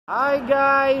Hi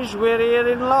guys, we're here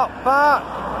in Locke Park.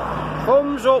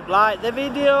 Thumbs up, like the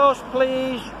videos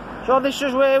please. So this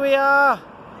is where we are.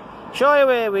 Show you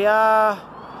where we are.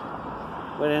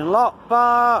 We're in Locke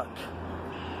Park.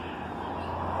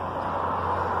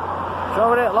 So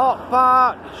we're at Locke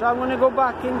Park. So I'm going to go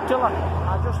back into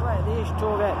I just let these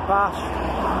two get past.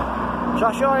 So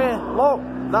I'll show you, look,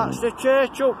 that's the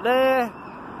church up there.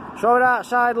 So we're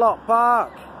outside Locke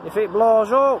Park. If it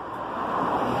blows up,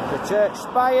 the church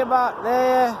spire back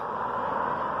there.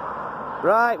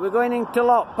 Right, we're going into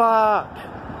Locke Park.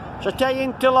 So take you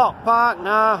into Locke Park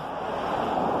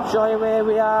now. Show you where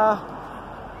we are.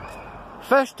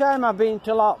 First time I've been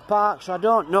to Locke Park, so I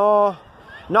don't know.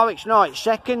 No, it's not. It's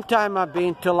second time I've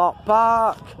been to Locke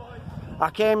Park. I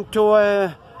came to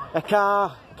a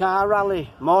car rally,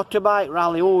 motorbike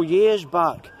rally, years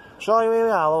back. Show you where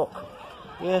we are, look.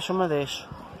 Here's some of this.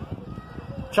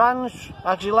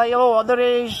 Actually let you know what there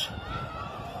is.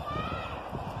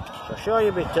 So show you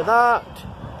a bit of that.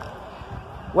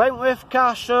 Wentworth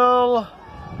Castle.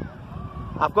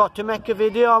 I've got to make a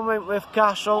video on Wentworth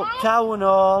Castle Town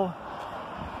Hall.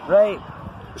 Right,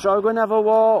 so we're going to have a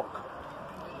walk.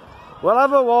 We'll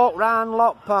have a walk round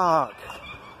Locke Park.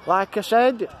 Like I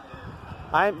said,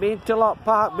 I ain't been to Locke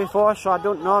Park before, so I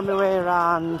don't know my way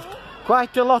around.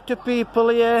 Quite a lot of people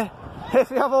here.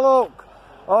 If you have a look.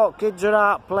 Oh, kids are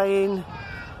out playing.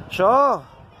 So,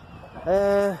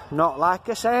 not like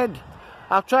I said.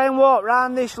 I'll try and walk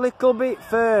round this little bit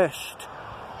first.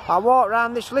 I'll walk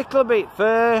round this little bit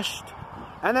first,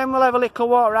 and then we'll have a little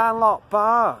walk round Locke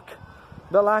Park.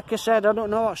 But like I said, I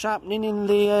don't know what's happening in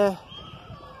the...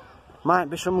 might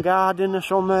be some garden or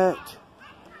something.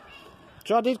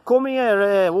 So I did come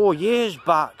here, years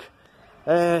back.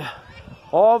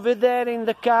 Over there in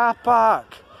the car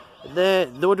park. They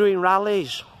were doing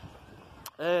rallies.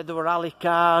 There were rally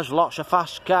cars, lots of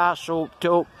fast cars soaked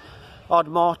up, odd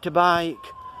motorbike.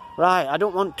 Right, I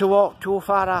don't want to walk too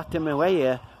far out of my way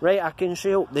here. Right, I can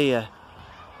see up there.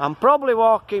 I'm probably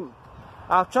walking.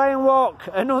 I'll try and walk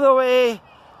another way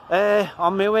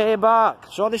on my way back.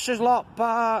 So this is Locke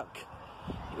Park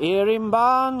here in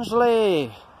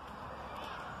Barnsley.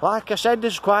 Like I said,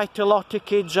 there's quite a lot of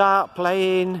kids out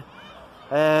playing.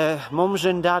 Mums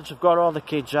and dads have got all the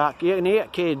kids out. You can hear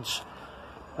kids.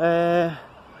 But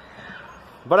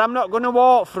I'm not going to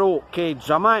walk through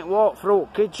kids. I might walk through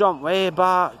kids on way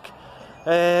back.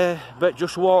 But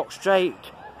just walk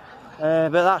straight.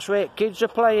 But that's where kids are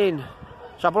playing.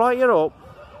 So I blow you up.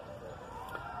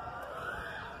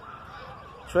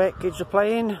 That's where kids are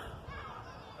playing.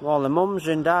 All the mums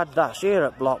and dads, that's here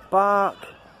at Locke Park.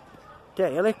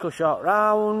 Take a little shot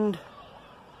round.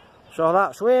 So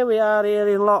that's where we are here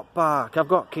in Locke Park. I've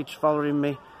got kids following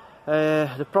me.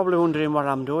 They're probably wondering what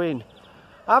I'm doing.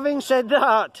 Having said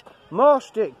that,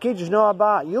 most kids know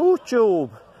about YouTube.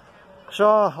 So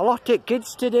a lot of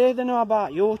kids today, they know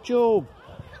about YouTube.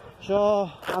 So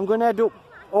I'm going to head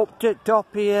up to the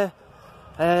top here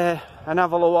and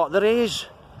have a look what there is.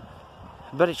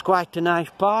 But it's quite a nice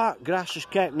park. Grass is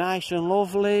kept nice and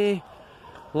lovely.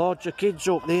 Loads of kids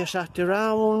up there sat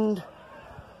around.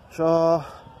 So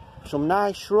some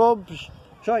nice shrubs.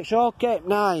 So it's all kept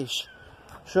nice.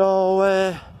 So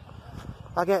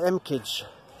I get them kids.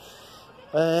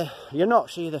 You not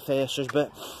see the faces,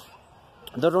 but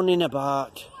they're running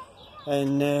about,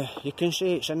 and you can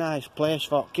see it's a nice place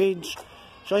for kids.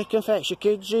 So you can fetch your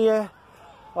kids here,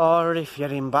 or if you're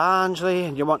in Barnsley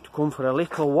and you want to come for a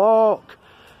little walk,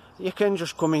 you can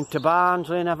just come into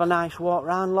Barnsley and have a nice walk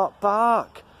round Locke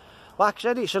Park. Like I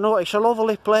said, it's a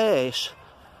lovely place.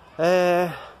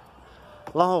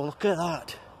 Oh, look at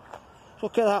that.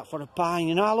 Look at that for a pine.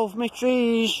 You know, I love my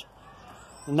trees.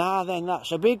 Now then,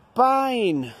 that's a big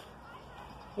pine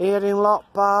here in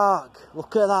Locke Park.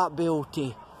 Look at that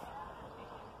beauty.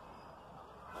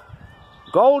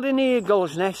 Golden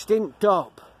eagles nesting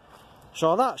top.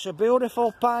 So that's a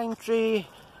beautiful pine tree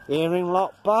here in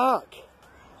Locke Park.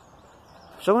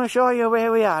 So I'm going to show you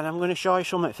where we are, and I'm going to show you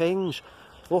some things.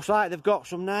 Looks like they've got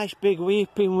some nice big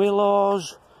weeping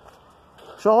willows.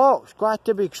 So look, it's quite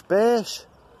a big space.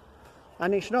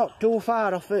 And it's not too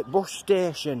far off at bus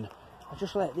station. I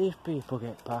just let these people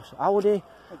get past. Howdy.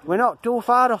 We're not too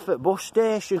far off at bus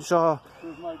station, so...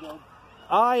 Where's my dog?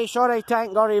 Oh, it's alright, I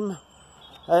ain't got him.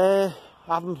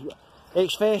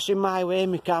 It's facing my way,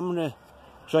 my camera.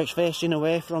 So it's facing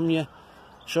away from you.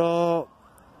 So...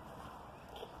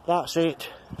 that's it.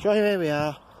 Show you where we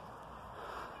are.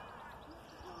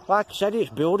 Like I said, it's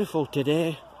beautiful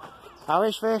today. I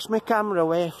always face my camera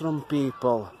away from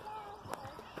people.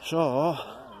 So...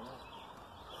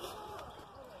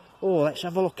 oh, let's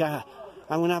have a look at...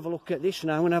 I'm going to have a look at this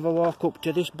now. I'm going to have a walk up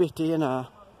to this bit here now.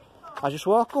 I just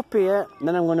walk up here and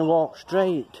then I'm going to walk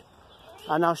straight.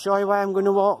 And I'll show you why I'm going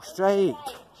to walk straight.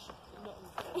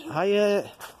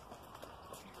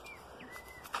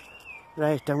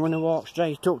 Right, I'm going to walk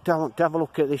straight up to have a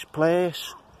look at this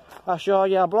place. I'll show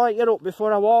you, I'll blow it up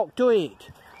before I walk to it.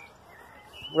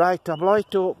 Right, I'll blow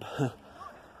it up.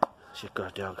 It's a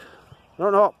good dog. I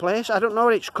don't know what place, I don't know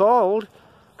what it's called.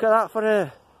 Look at that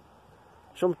for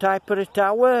some type of a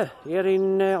tower here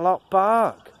in Locke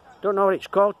Park. Don't know what it's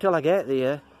called till I get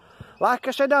there. Like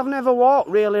I said, I've never walked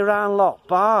really around Locke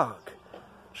Park.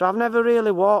 So I've never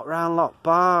really walked around Locke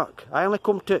Park. I only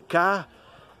come to the car.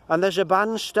 And there's a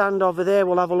bandstand over there,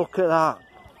 we'll have a look at that.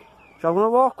 So I'm going to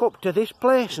walk up to this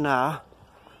place now.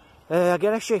 I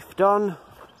get a shift on.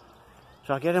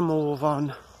 So I get a move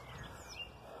on.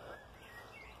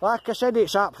 Like I said,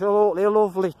 it's absolutely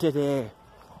lovely today.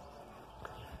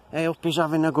 I hope he's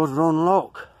having a good run,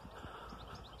 look.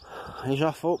 He's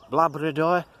off up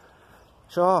Labrador.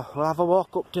 So we'll have a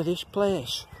walk up to this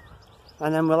place.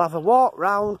 And then we'll have a walk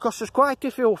round, because there's quite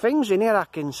a few things in here I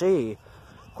can see.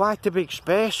 Quite a big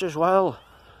space as well.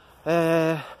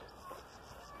 It's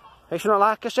not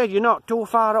like I said, you're not too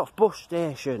far off bus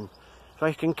station. So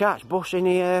you can catch bus in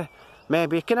here.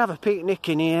 Maybe you can have a picnic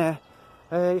in here.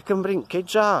 You can bring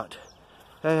kids out.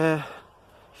 If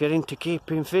you're into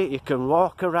keeping fit, you can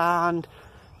walk around.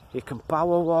 You can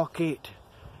power walk it.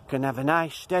 You can have a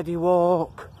nice steady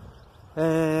walk.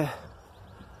 There's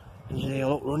a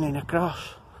look running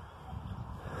across.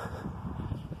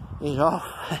 He's off.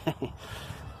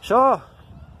 So,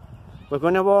 we're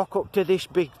going to walk up to this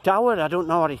big tower. I don't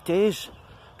know what it is.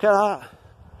 Look at that.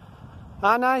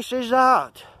 How nice is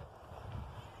that?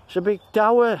 It's a big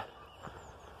tower.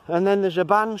 And then there's a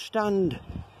bandstand.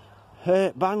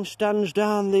 Bandstands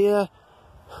down there.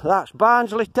 That's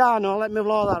Barnsley Town Hall. Let me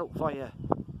blow that up for you.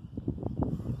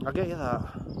 I'll get you that.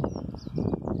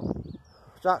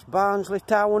 That's Barnsley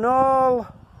Town Hall.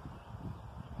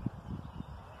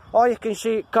 Or you can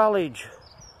see it college.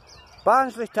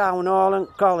 Barnsley Town Hall and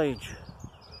College.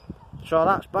 So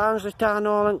that's Barnsley Town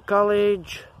Hall and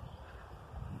College.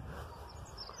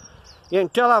 You can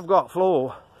tell I've got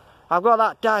flow. I've got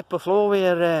that type of flow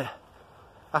where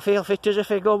I feel fit as a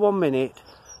figure 1 minute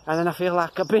and then I feel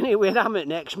like I've been here with Hammett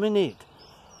next minute.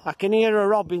 I can hear a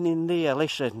robin in there,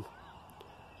 listen.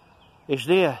 He's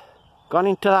there. Gone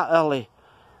into that alley.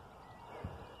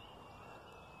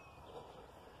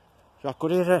 So I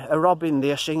could hear a robin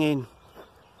there singing.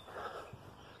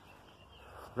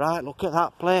 Right, look at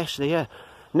that place there.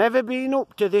 Never been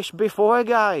up to this before,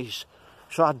 guys.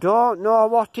 So I don't know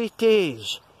what it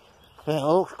is. But it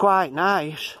looks quite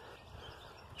nice.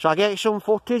 So I get some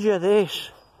footage of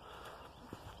this.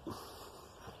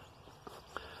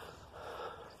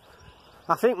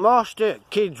 I think most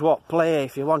kids what play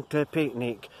if you want a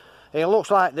picnic. It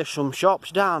looks like there's some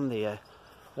shops down there.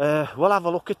 We'll have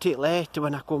a look at it later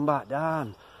when I come back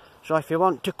down. So if you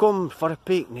want to come for a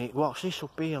picnic, what's this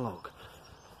up here, look?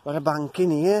 Got a bank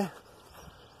in here.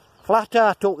 Flat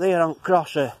out up there on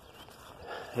Crosser.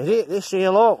 Is it this here,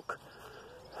 look?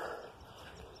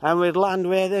 And we'd land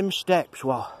where them steps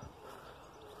were.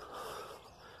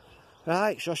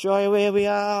 Right, so I'll show you where we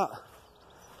are.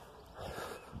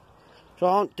 So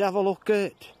I want to have a look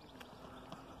at.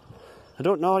 I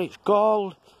don't know what it's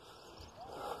called.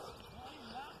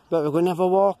 But we're going to have a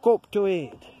walk up to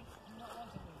it.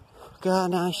 Look how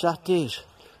nice that is.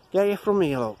 Get you from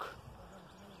here, look.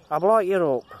 I'll blow you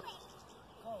up.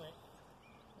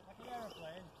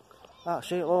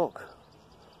 That's it, look.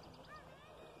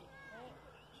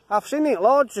 I've seen it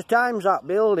loads of times, that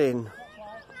building.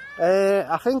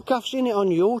 I think I've seen it on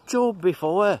YouTube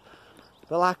before.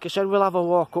 But like I said, we'll have a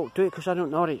walk up to it because I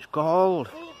don't know what it's called.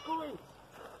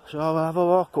 So we'll have a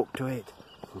walk up to it.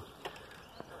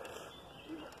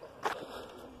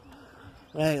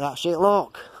 Right, that's it,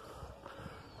 look.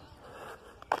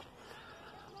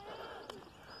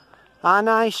 How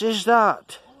nice is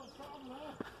that?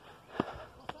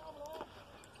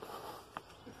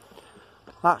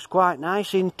 That's quite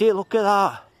nice, isn't it? Look at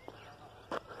that.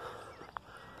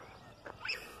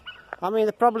 I mean,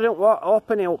 they probably don't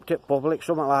open it up to the public,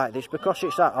 something like this, because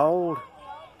it's that old.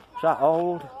 It's that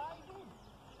old.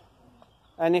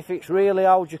 And if it's really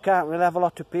old, you can't really have a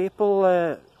lot of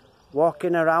people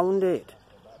walking around it.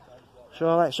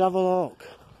 So let's have a look.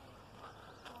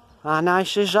 How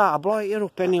nice is that? I'll blow it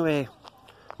up anyway.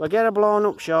 We'll get a blown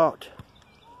up shot.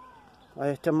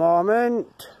 Wait a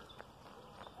moment.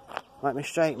 Let me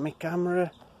straighten my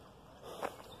camera.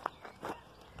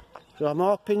 So I'm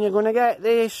hoping you're going to get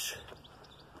this.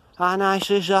 How nice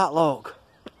is that, look?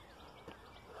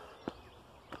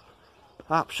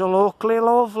 Absolutely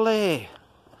lovely.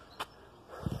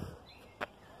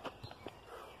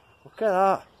 Look at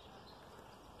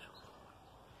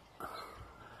that.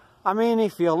 I mean,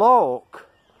 if you look,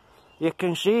 you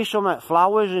can see some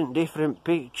flowers in different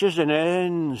pictures and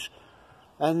urns.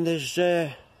 And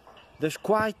there's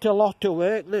quite a lot of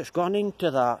work that's gone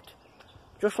into that.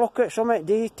 Just look at some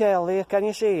detail there, can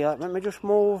you see? Let me just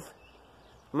move.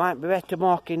 Might be better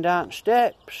walking down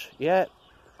steps. Yeah.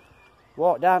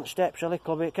 Walk down steps a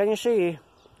little bit. Can you see?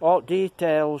 All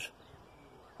details.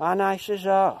 How nice is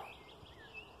that?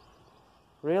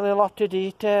 Really a lot of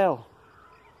detail.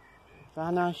 How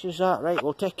nice is that? Right,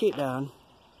 we'll take it down.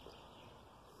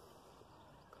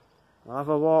 I'll have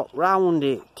a walk round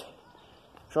it.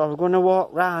 So we're going to walk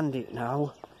round it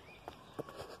now.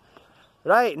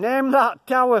 Right, name that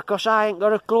tower, because I ain't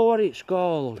got a clue what it's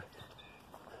called.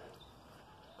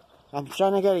 I'm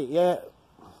trying to get it yet.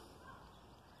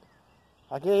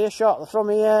 I'll give you a shot from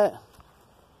here.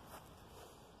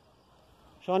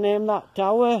 So name that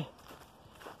tower.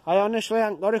 I honestly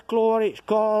ain't got a clue what it's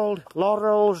called.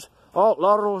 Laurels. Oh,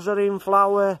 laurels are in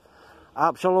flower.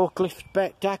 Absolutely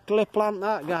spectacular plant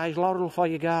that, guys. Laurel for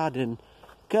your garden.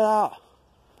 Look at that.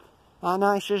 How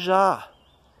nice is that?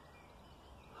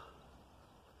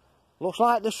 Looks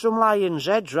like there's some lion's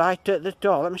heads right at the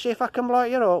top. Let me see if I can blow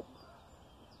you up.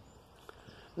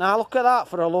 Now look at that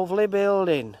for a lovely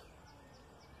building.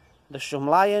 There's some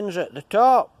lions at the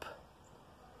top.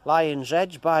 Lion's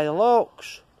heads by the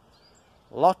looks.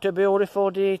 Lot of beautiful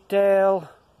detail.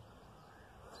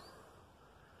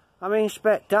 I mean,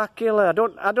 spectacular.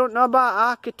 I don't know about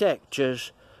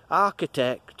architectures.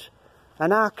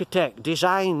 An architect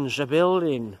designs a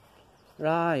building.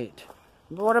 Right.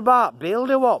 But what about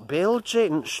builder? What builds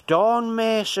it? And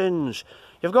stonemasons.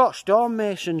 You've got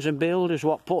stonemasons and builders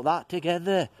what put that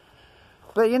together.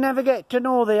 But you never get to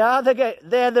know they are.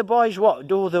 They're the boys what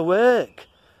do the work.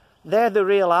 They're the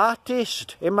real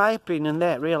artist. In my opinion,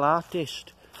 they're real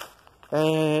artist.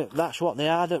 That's what they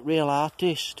are, the real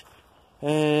artist.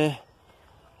 Like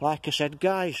I said,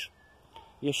 guys,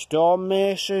 your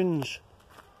stonemasons.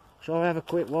 So have a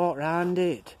quick walk round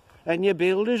it. And your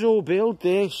builders who build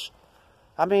this.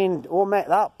 I mean, who make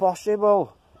that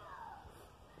possible?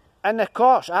 And of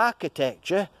course,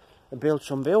 architecture, build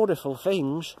some beautiful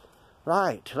things.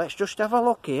 Right, let's just have a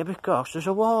look here because there's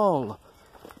a wall.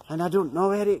 And I don't know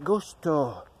where it goes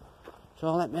to.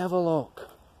 So let me have a look.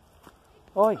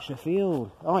 Oh, it's a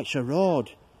field. Oh, it's a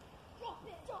road.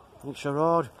 It's a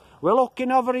road. We're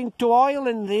looking over into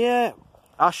Ireland there.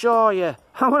 I'll show you.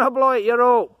 I'm going to blow it you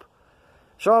up.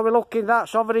 So we're looking,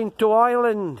 that's over into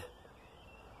Ireland.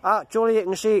 Actually, you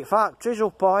can see factories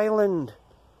up Ireland.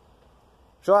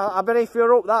 So I bet if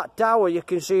you're up that tower, you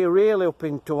can see really up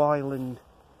into Ireland.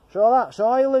 So that's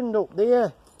Ireland up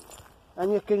there.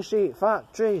 And you can see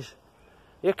factories.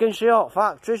 You can see hot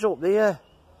factories up there.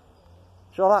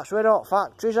 So that's where hot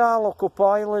factories are, look up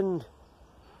Ireland.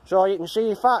 So you can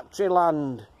see factory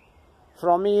land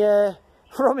from here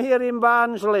in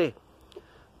Barnsley.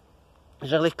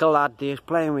 There's a little lad there, he's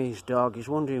playing with his dog, he's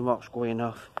wondering what's going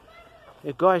off.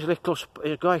 He's got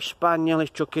his spaniel, he's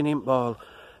chucking him ball.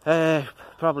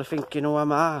 Probably thinking, who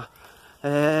am I?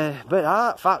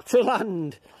 But factory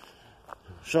land.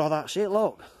 So that's it,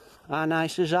 look. How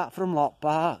nice is that from Locke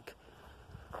Park?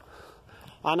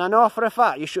 And I know for a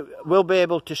fact we'll be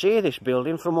able to see this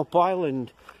building from up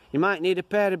Ireland. You might need a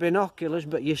pair of binoculars,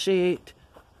 but you see it.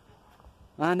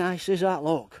 How nice is that,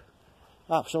 look?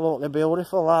 Absolutely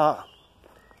beautiful, that.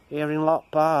 Here in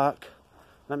Locke Park.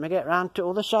 Let me get round to the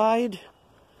other side.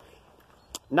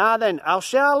 Now then, I'll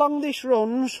see how long this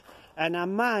runs, and I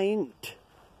might,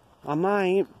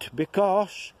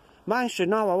 because mine said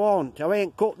no, I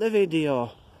won't cut the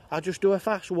video. I'll just do a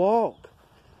fast walk.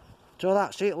 So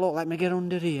that's it, look, let me get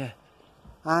under here.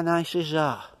 How nice is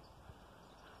that?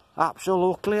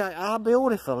 Absolutely, how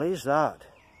beautiful is that?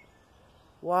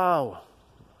 Wow,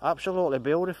 absolutely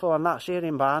beautiful, and that's here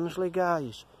in Barnsley,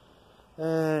 guys.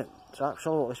 It's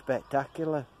absolutely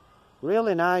spectacular.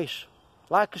 Really nice.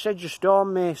 Like I said, your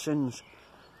stonemasons.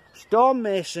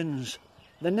 Stonemasons,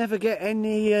 they never get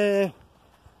any... I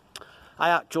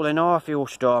actually know a few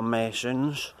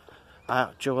stonemasons. I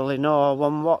actually know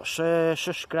one what's a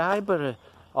subscriber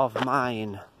of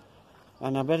mine.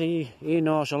 And I bet he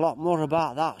knows a lot more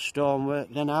about that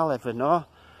stonework than I'll ever know.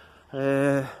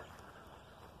 But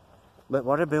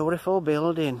what a beautiful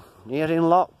building. Here in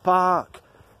Locke Park.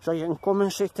 So you can come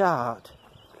and sit out.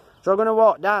 So I'm going to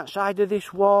walk down the side of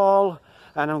this wall.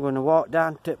 And I'm going to walk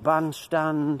down to the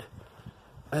bandstand.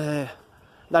 Then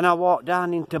I'll walk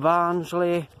down into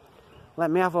Barnsley. Let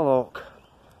me have a look.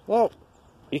 Look,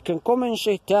 you can come and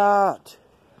sit out.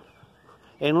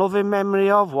 In loving memory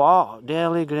of what?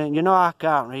 Daily Green. You know I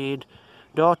can't read.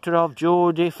 daughter of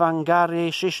Judith and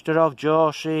Gary, sister of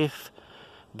Joseph.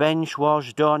 Bench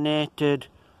was donated.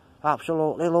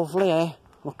 Absolutely lovely, eh?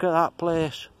 Look at that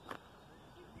place.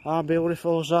 How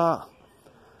beautiful is that?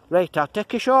 Right, I'll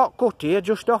take a shortcut here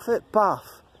just off the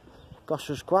path, because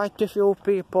there's quite a few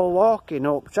people walking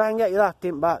up. Try and get you that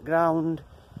in background.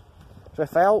 So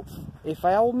if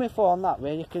I hold my phone that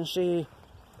way, you can see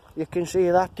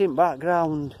that in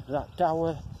background, that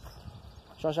tower.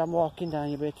 So as I'm walking down,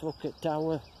 you'll be able to look at the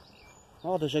tower.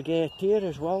 Oh, there's a gate here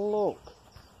as well, look.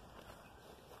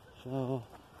 So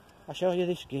I'll show you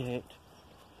this gate.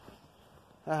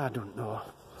 I don't know.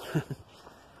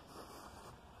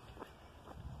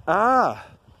 Ah,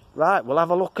 right, we'll have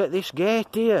a look at this gate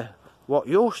here. What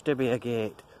used to be a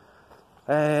gate.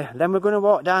 Then we're going to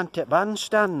walk down to the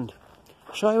bandstand.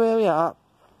 Show you where we are.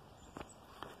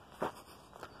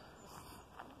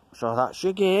 So that's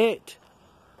your gate.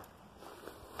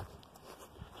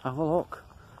 Have a look.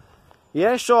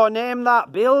 Yeah, so name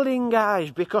that building,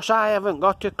 guys, because I haven't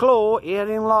got a clue here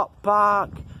in Locke Park.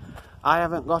 I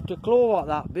haven't got a clue what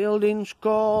that building's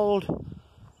called.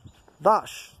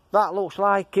 That looks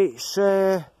like it's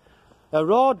a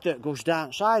road that goes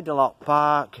down side of Locke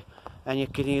Park, and you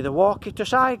can either walk it or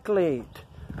cycle it.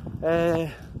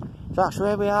 That's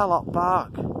where we are, Locke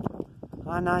Park.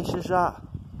 How nice is that?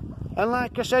 And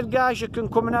like I said, guys, you can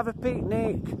come and have a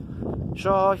picnic.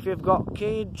 So if you've got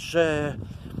kids,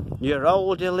 you're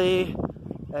elderly,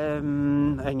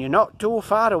 and you're not too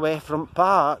far away from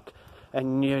park,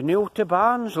 and you're new to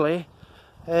Barnsley,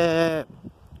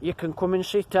 you can come and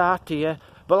sit out here.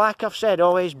 But like I've said,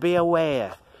 always be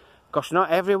aware, because not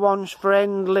everyone's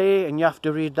friendly and you have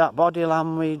to read that body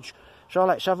language. So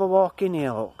let's have a walk in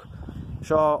here, look.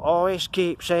 So always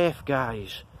keep safe,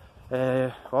 guys.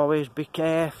 Always be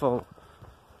careful.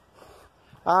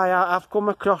 I've come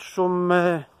across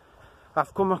some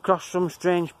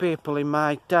strange people in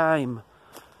my time,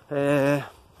 and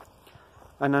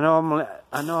I know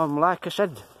I'm like I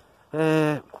said,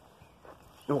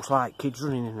 looks like kids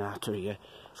running in and out of here.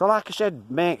 So like I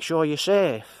said, make sure you're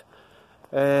safe.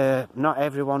 Not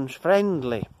everyone's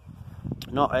friendly,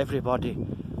 not everybody.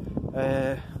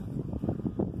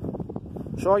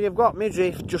 So you've got me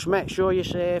drift, just make sure you're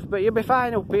safe, but you'll be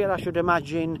fine up here, I should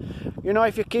imagine. You know,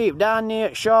 if you keep down near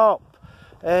the shop,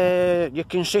 you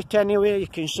can sit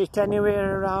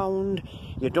anywhere around.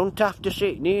 You don't have to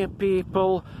sit near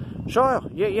people, so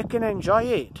you can enjoy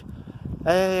it.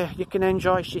 You can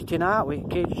enjoy sitting out with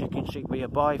kids, you can sit with your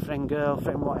boyfriend,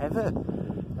 girlfriend, whatever.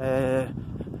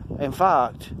 In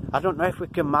fact, I don't know if we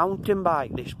can mountain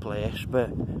bike this place, but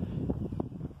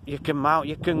you can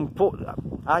add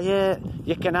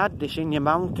this in your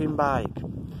mountain bike.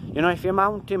 You know, if you're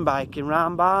mountain biking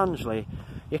round Barnsley,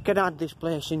 you can add this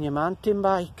place in your mountain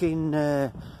biking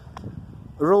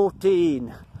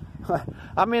routine.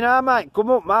 I mean, I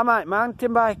might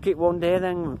mountain bike it one day,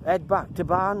 then head back to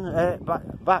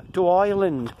back to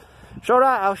Ireland. So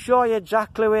right, I'll show you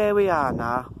exactly where we are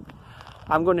now.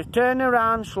 I'm going to turn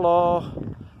around slow,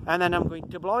 and then I'm going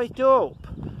to blow it up.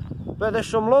 But there's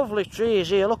some lovely trees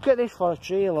here. Look at this for a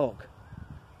tree, look.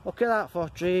 Look at that for a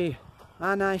tree.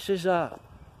 How nice is that?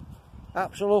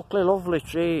 Absolutely lovely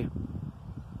tree.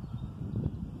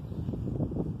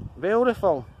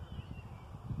 Beautiful.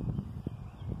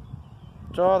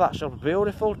 So that's a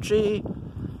beautiful tree.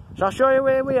 So I'll show you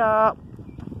where we are.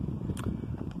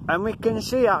 And we can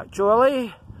see,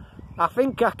 actually, I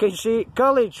think I can see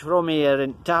college from here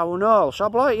in Town Hall. So I'll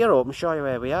blow it here up and show you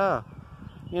where we are.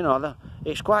 You know,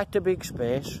 it's quite a big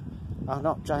space. I'll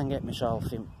not try and get myself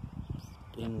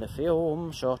in the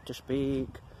film, so to speak.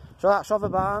 So that's over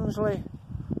Barnsley.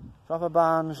 It's over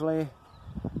Barnsley.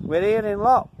 We're here in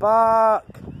Locke Park.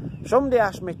 Somebody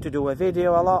asked me to do a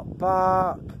video of Locke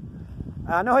Park.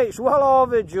 I know it's well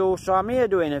overdue, so I'm here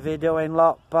doing a video in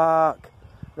Locke Park.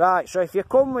 Right, so if you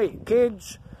come with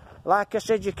kids, like I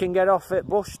said, you can get off at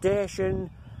bus station,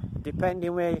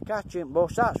 depending where you're catching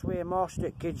bus. That's where most of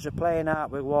the kids are playing out.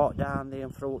 We walk down there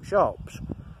and fruit shops.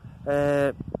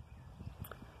 But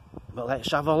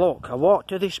let's have a look. I walked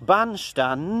to this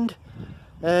bandstand.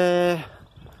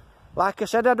 Like I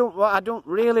said, I don't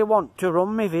really want to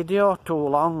run my video too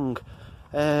long,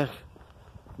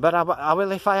 but I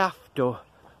will if I have to,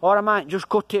 or I might just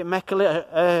cut it, make a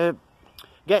little,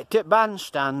 get to the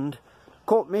bandstand,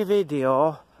 cut my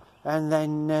video, and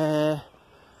then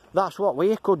that's what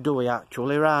we could do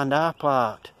actually round our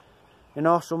part. You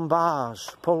know, some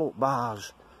bars, pull-up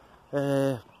bars.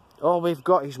 All we've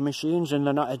got is machines, and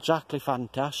they're not exactly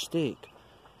fantastic.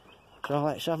 So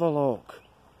let's have a look.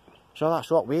 So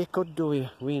that's what we could do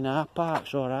we in our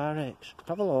parks or our ex.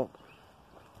 Have a look.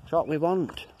 That's what we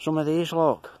want. Some of these,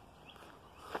 look.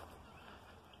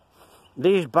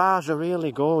 these bars are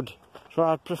really good. So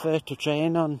I'd prefer to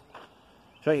train on.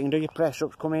 So you can do your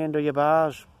press-ups, come here and do your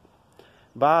bars.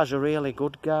 Bars are really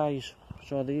good, guys.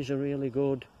 So these are really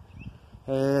good.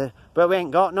 But we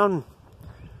ain't got none.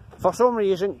 For some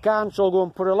reason, council go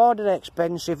and put a lot of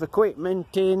expensive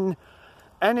equipment in,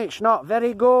 and it's not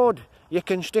very good. You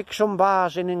can stick some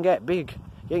bars in and get big.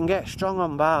 You can get strong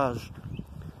on bars.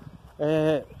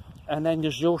 And then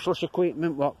there's useless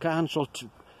equipment what council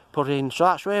put in. So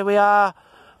that's where we are.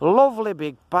 Lovely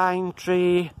big pine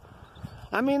tree.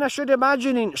 I mean, I should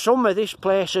imagine in summer this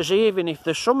place is even. If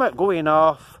there's something going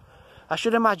off, I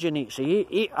should imagine it's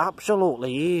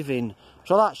absolutely even.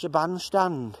 So that's the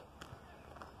bandstand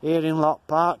here in Locke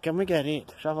Park. Can we get it?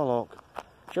 Let's have a look.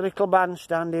 It's a little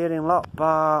bandstand here in Locke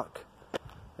Park.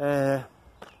 Let's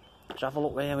have a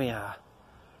look where we are.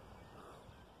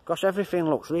 Because everything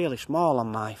looks really small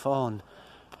on my phone.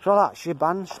 So that's your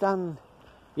bandstand.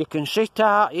 You can sit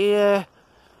out here.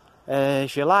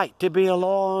 If you like to be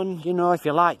alone, you know, if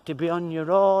you like to be on your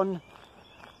own.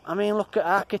 I mean, look at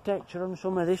architecture and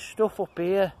some of this stuff up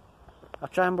here. I'll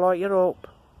try and blow it you up.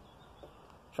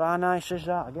 So how nice is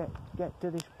that? Get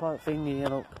to this thing here,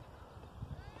 look.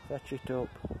 Fetch it up.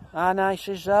 How nice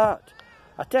is that?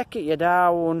 I take it you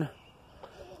down.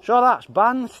 So that's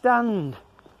bandstand.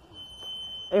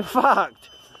 In fact,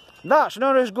 that's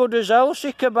not as good as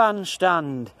Elsica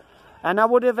bandstand. And I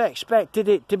would have expected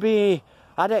it to be...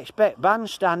 I'd expect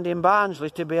bandstand in Barnsley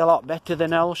to be a lot better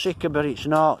than Elsica, but it's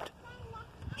not.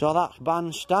 So that's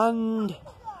bandstand.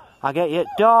 I get you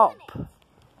at top.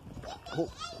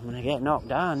 Oh, I'm going to get knocked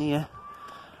down here.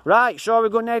 Right, so we're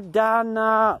going to head down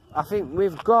now. I think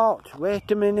we've got...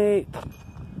 Wait a minute.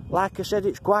 Like I said,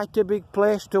 it's quite a big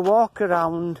place to walk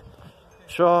around.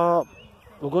 So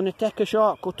we're going to take a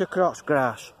shortcut across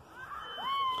grass.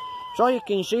 So you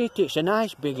can see it's a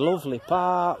nice big lovely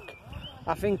park.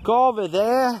 I think over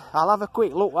there, I'll have a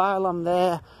quick look while I'm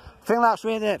there. I think that's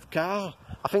where they have cars.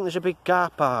 I think there's a big car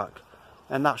park.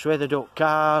 And that's where they do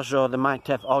cars, or they might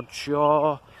have odd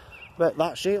show. But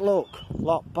that's it, look.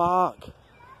 Locke Park.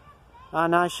 How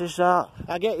nice is that?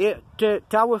 I get you to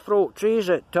tower fruit trees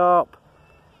at top.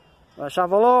 Let's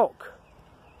have a look.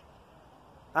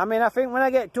 I mean, I think when I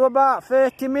get to about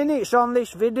 30 minutes on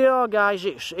this video, guys,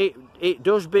 it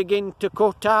does begin to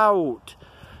cut out.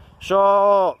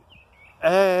 So...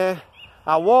 I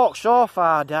walk so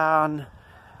far down,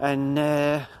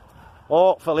 and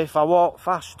hopefully if I walk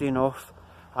fast enough,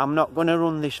 I'm not going to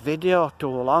run this video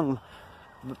too long.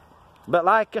 But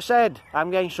like I said, I'm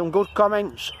getting some good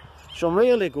comments, some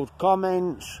really good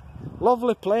comments.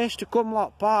 Lovely place to come,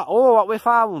 Locke Park. Oh, what we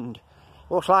found.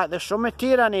 Looks like there's some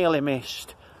here I nearly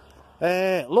missed.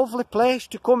 Lovely place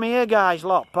to come here, guys,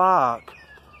 Locke Park.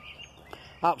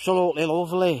 Absolutely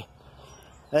lovely.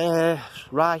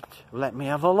 Right, let me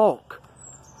have a look.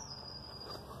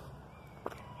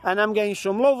 And I'm getting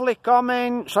some lovely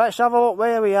comments. Let's have a look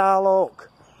where we are,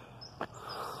 look.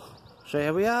 So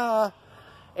here we are.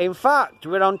 In fact,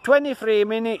 we're on 23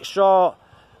 minutes, so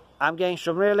I'm getting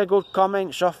some really good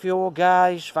comments off you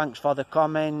guys. Thanks for the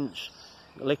comments.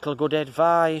 Little good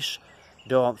advice.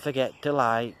 Don't forget to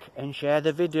like and share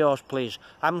the videos, please.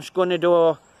 I'm just going to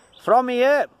do from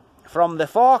here. From the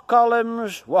 4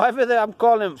 columns, whatever I'm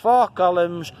calling 4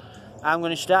 columns, I'm going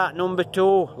to start number 2,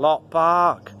 Locke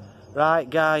Park. Right,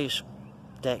 guys,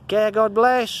 take care, God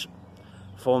bless.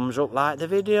 Thumbs up, like the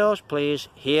videos, please.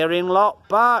 Here in Locke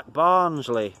Park,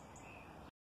 Barnsley.